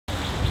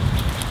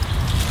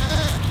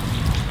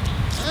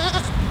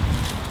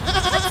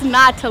What's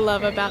not to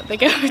love about the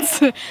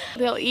goats?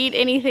 They'll eat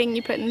anything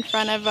you put in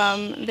front of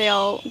them.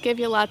 They'll give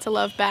you lots of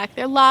love back.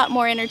 They're a lot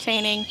more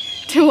entertaining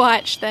to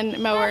watch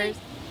than mowers.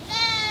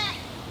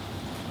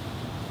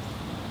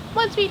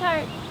 What,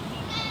 sweetheart?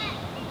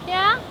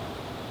 Yeah?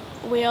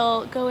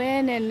 We'll go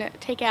in and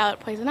take out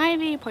poison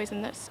ivy,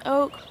 poisonous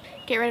oak,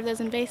 get rid of those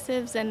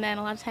invasives, and then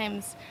a lot of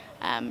times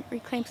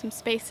reclaim some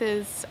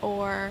spaces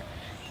or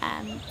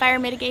fire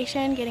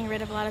mitigation, getting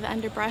rid of a lot of the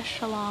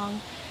underbrush along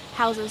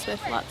houses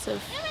with lots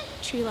of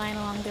tree line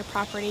along their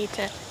property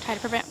to try to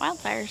prevent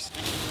wildfires.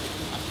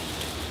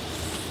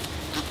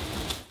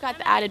 Got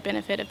the added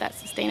benefit of that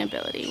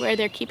sustainability, where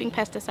they're keeping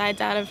pesticides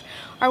out of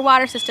our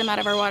water system, out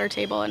of our water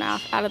table, and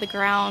out of the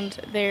ground.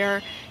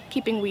 They're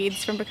keeping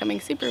weeds from becoming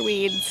super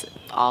weeds,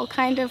 all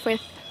kind of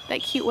with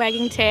that cute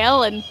wagging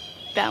tail and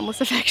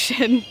boundless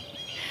affection.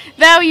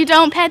 Though you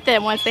don't pet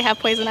them once they have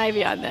poison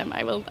ivy on them.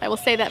 I will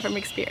say that from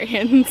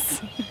experience.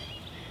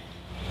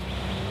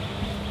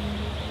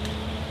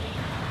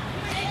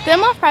 The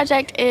Umlauf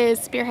project is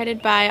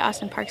spearheaded by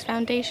Austin Parks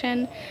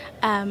Foundation.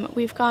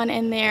 We've gone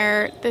in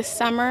there this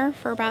summer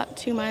for about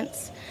 2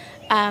 months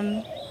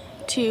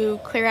to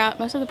clear out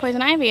most of the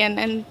poison ivy,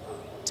 and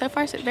so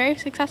far it's very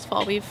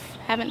successful. We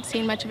haven't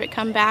seen much of it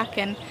come back,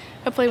 and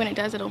hopefully when it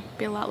does it'll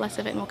be a lot less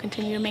of it and we'll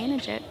continue to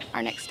manage it.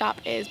 Our next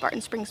stop is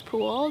Barton Springs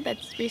Pool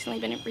that's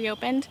recently been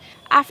reopened.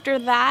 After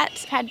that,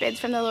 had bids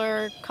from the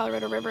Lower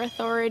Colorado River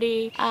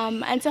Authority,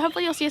 and so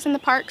hopefully you'll see us in the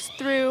parks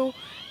through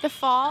the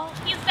fall.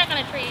 He's stuck on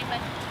a tree, but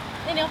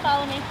then he'll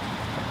follow me.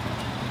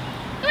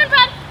 Come on,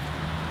 Brad!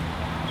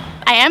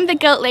 I am the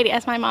goat lady,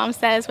 as my mom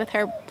says with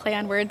her play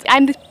on words.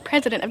 I'm the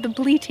president of the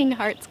Bleating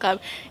Hearts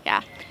Club.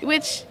 Yeah,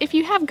 which if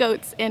you have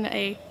goats in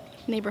a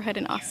neighborhood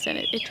in Austin,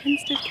 it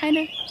tends to kind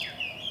of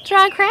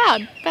draw a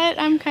crowd, but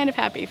I'm kind of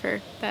happy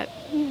for that.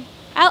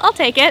 I'll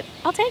take it.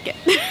 I'll take it.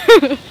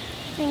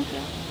 Thank you.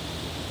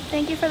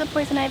 Thank you for the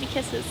poison ivy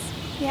kisses.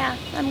 Yeah,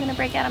 I'm gonna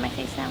break out on my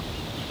face now.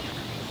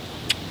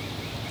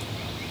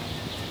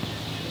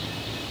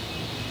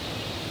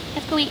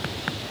 Let's go eat.